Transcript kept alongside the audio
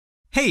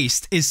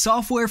Haste is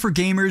software for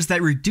gamers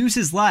that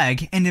reduces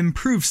lag and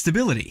improves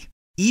stability.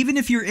 Even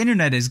if your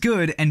internet is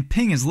good and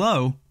ping is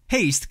low,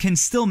 Haste can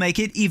still make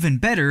it even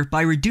better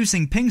by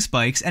reducing ping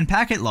spikes and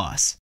packet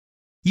loss.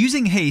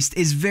 Using Haste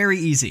is very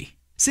easy.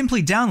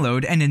 Simply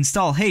download and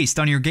install Haste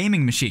on your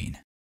gaming machine.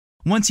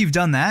 Once you've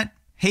done that,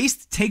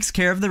 Haste takes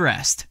care of the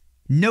rest.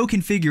 No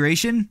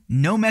configuration,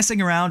 no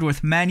messing around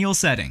with manual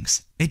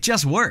settings. It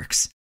just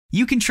works.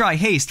 You can try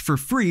Haste for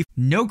free,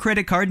 no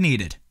credit card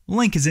needed.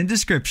 Link is in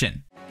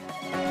description.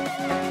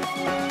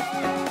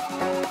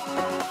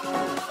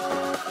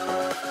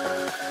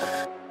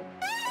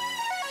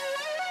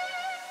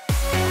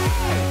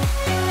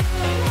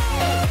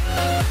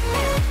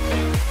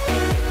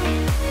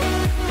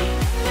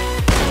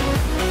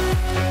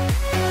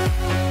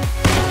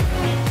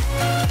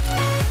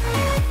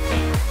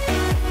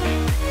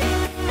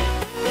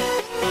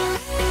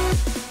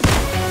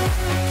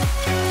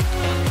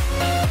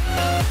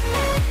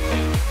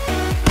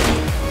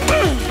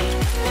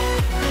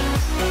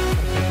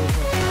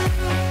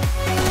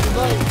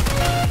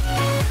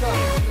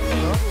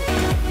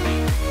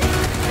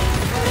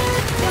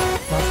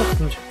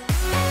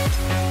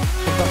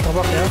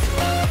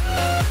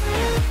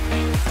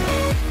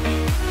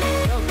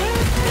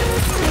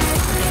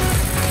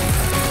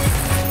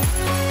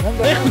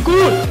 Echt een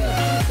koer!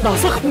 Nou,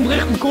 zag hem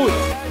echt een koer!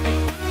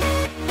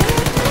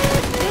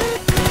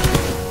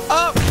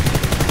 Oh!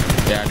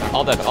 Yeah,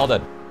 all dead, all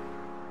dead.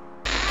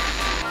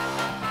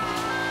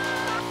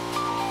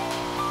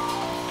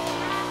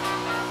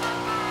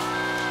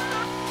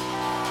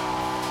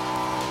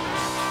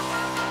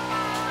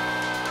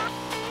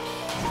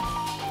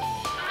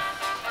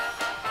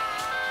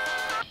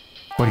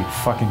 What, are you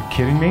fucking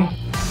kidding me?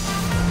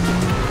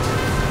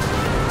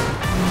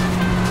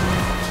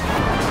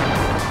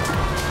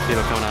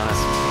 People coming on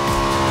us.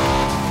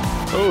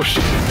 Oh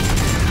shit.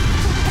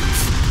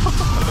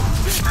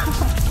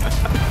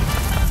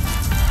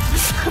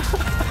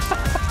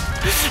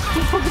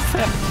 What was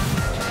that?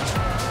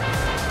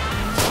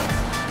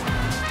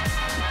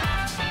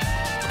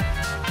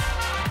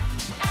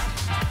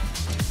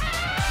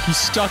 He's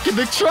stuck in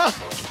the truck!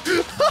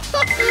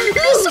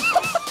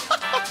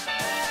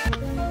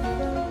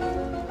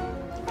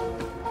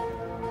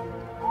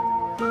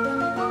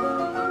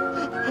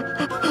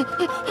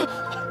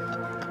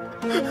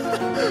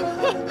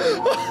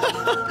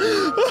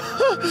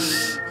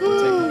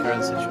 Taking care of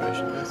the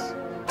situation, guys.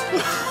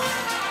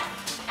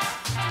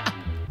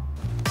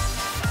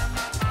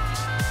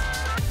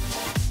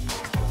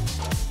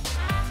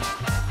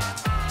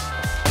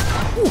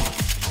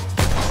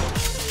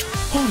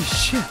 Holy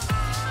shit!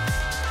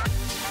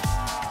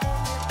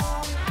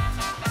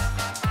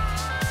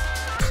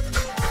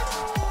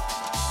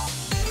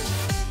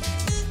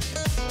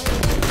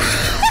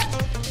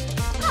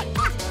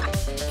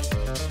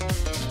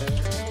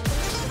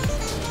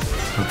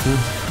 Oké,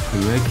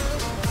 nu weg.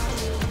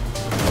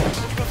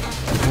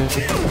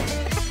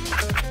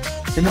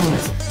 En dan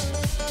wat?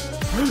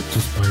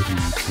 Just biting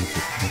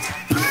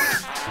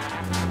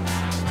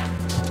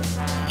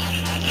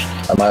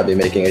I might be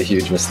making a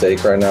huge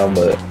mistake right now,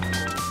 but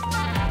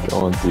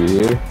Going through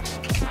here.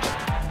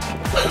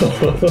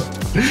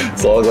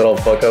 as long as I don't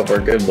fuck up, we're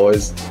good,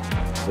 boys.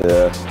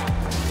 Yeah.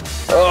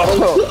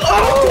 Oh!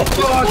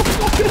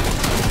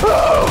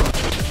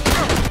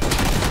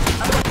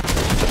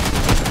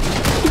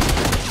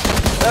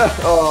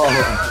 Oh,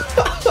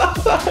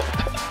 fuck!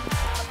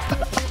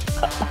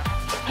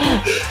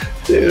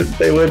 Dude,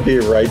 they would be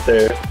right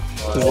there.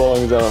 As long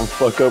as I don't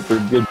fuck up,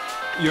 we're good.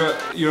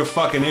 You're a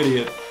fucking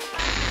idiot.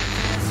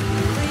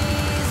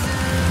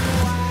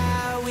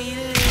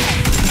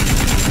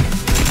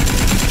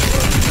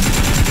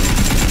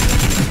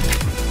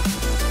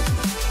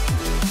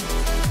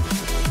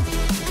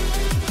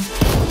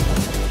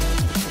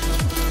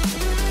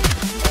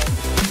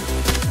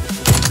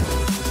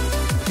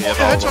 Ja,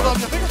 headshot on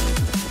your finger.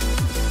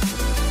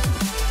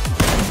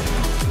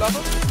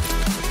 Laten?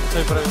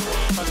 Nee, voor even.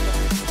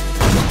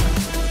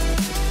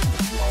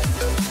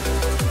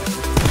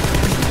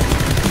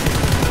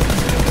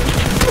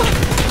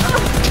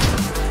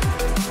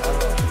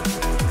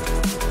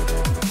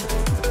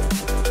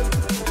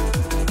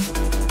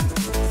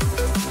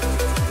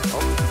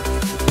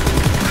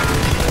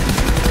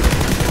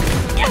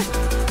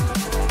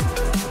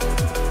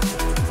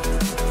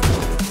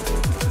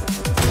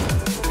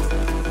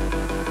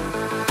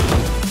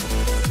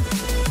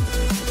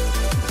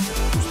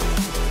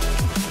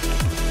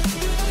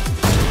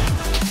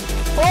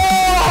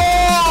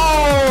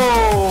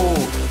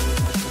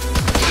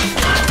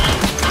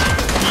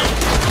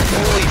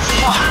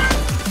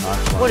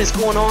 What is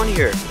going on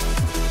here?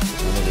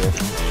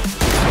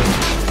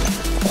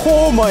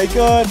 Oh my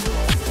god!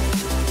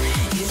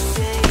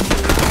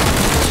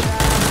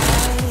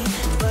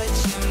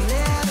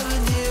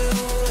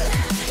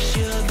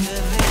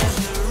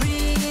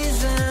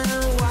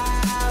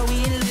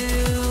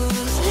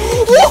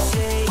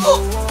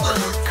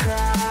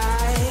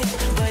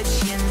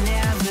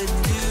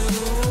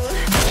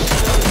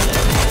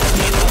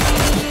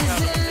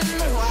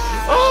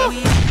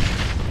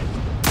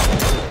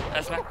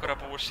 Ez mekkora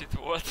bullshit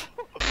volt.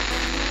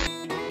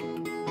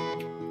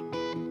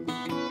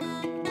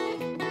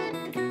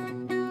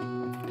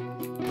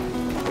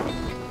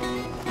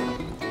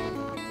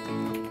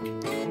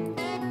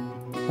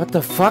 What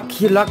the fuck?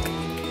 He locked.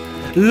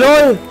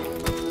 LOL!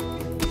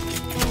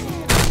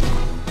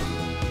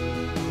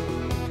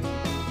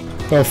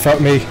 Oh fuck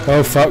me,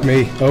 oh fuck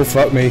me, oh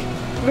fuck me.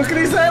 Look at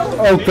his health!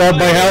 Oh god,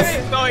 my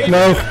health!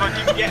 No!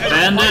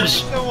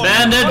 Bandage!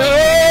 Bandage!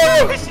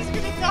 Oh!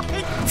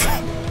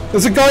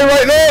 There's a guy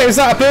right there! Is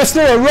that a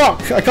person or a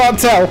rock? I can't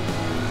tell.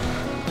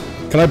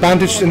 Can I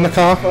bandage in the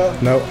car?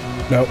 No,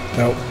 no,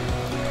 no.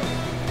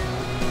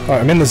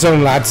 Alright, I'm in the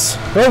zone, lads.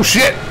 Oh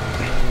shit!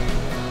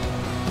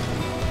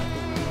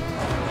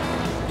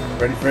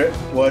 Ready for it?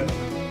 1,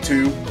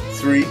 2,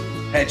 3,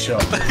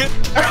 headshot.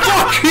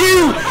 Fuck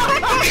you!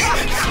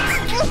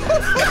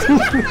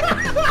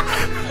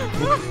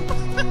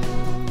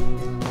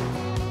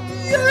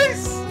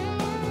 Yes!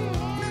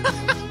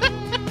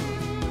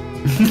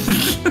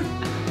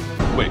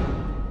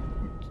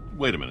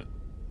 Wait a minute.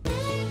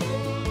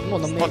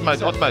 Hot mate,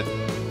 hot mate.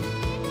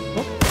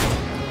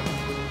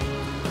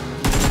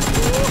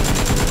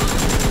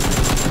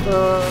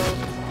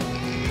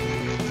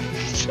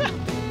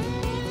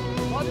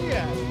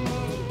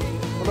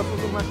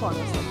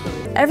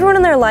 Everyone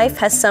in their life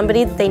has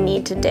somebody that they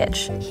need to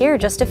ditch. Here are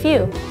just a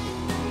few.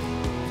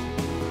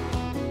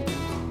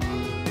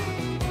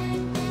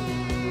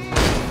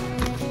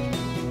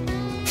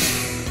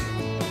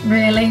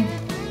 Really?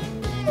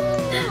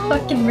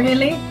 Fucking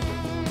really?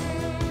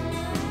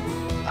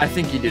 I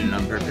think you did it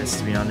on purpose,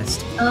 to be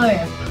honest. Oh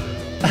yeah.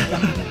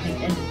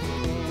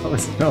 That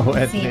was no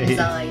I see in his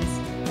eyes.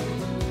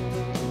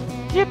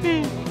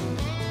 Yippie!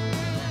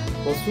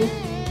 Was du?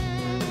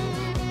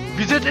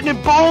 Wir sind in den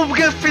Baum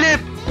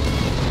geflippt!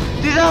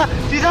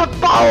 Dieser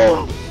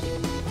Baum!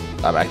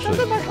 I'm actually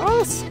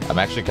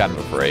kind of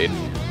afraid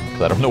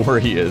because I don't know where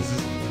he is.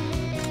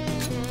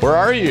 Where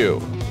are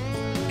you?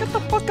 Get the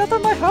fuck out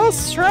of my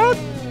house, Shroud!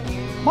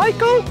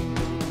 Michael!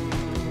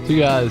 2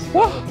 guys.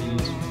 What?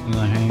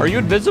 Are you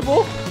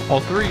invisible? Oh,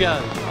 3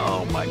 guys.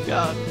 Oh my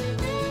god.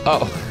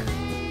 Oh.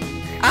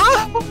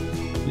 Ah!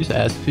 You just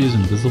asked if he was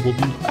invisible,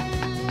 dude.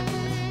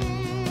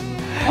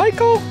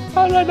 Michael,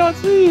 how did I not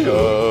see you?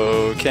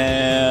 Go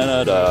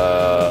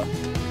Canada.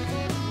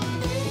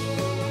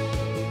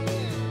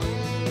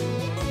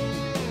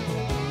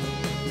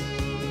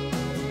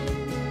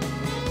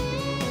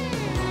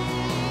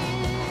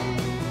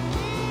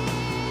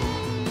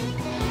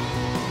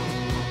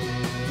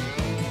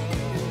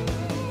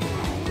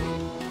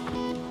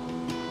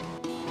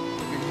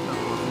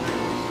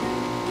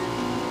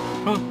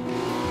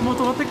もう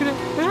止まってくれ。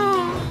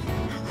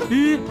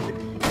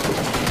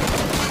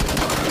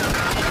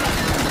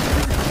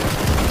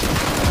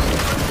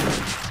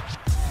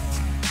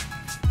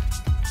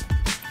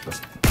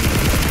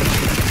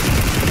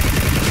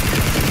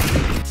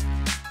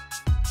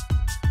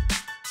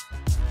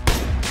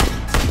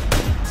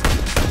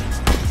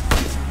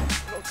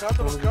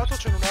Bloccato,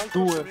 c'è un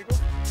altro amico.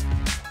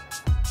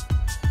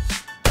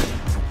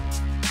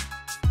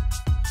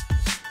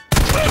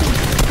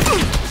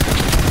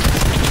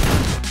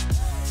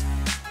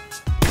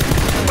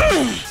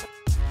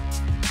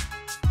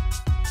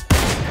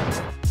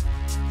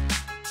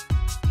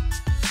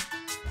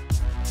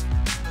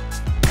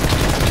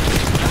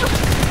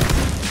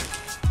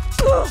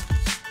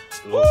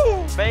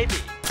 Woo, baby!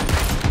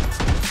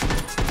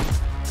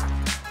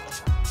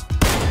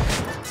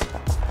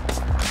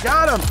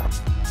 Got him!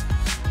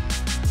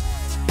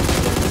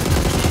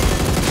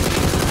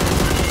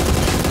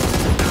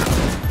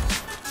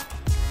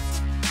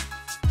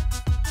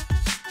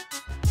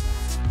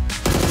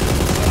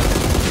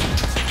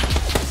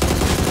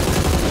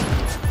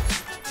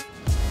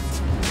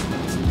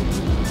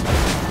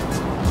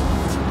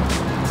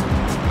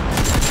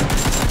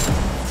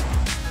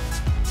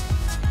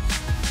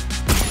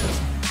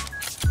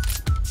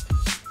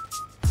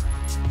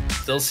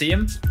 Still see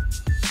him?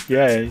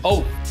 Yeah.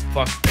 Oh,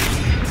 fuck.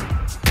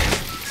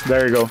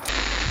 There you go.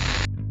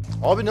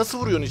 Abi nasıl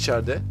vuruyorsun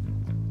içeride?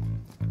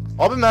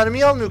 Abi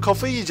mermiyi almıyor,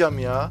 kafayı yiyeceğim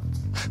ya.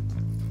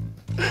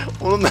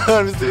 Onun da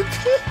mermisi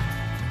bitti.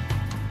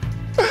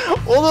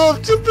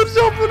 Oğlum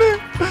çıldıracağım bu ne?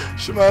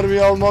 Şu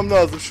mermiyi almam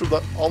lazım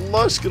şuradan.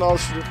 Allah aşkına al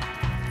şunu.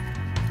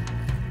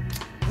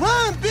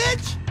 Run,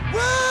 bitch!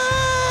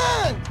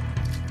 Run!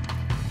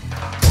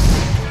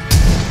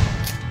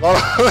 Lan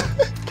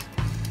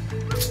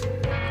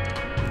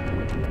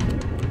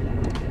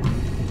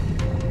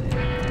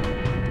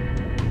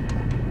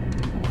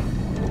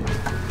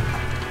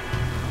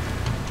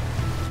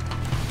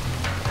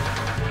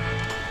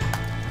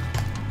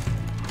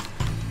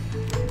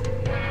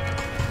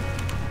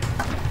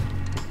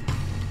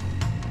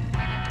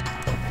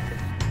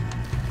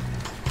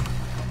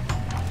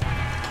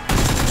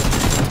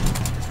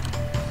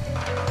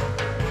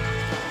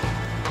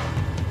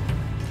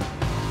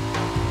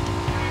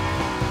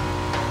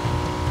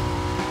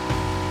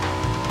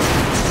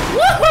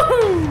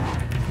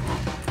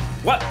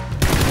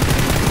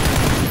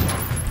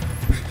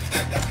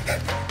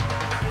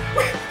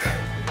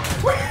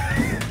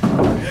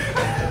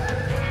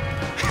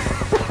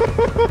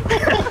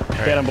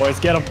Get him, boys.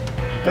 Get him.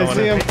 I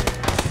see him.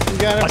 You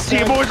got him. I see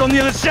you, boys, on the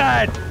other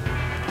side.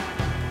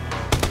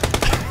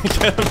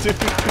 Get him, dude.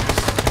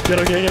 Get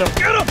him, get him.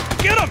 Get him!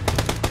 Get him!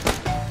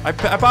 I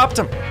popped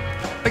him.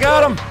 I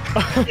got him.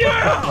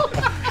 Yeah!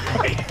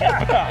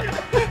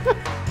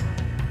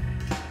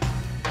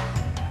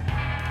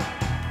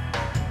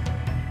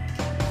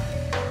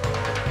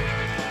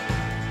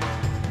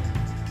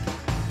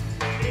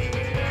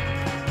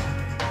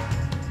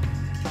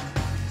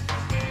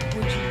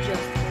 Would you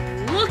just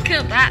look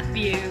at that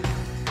view?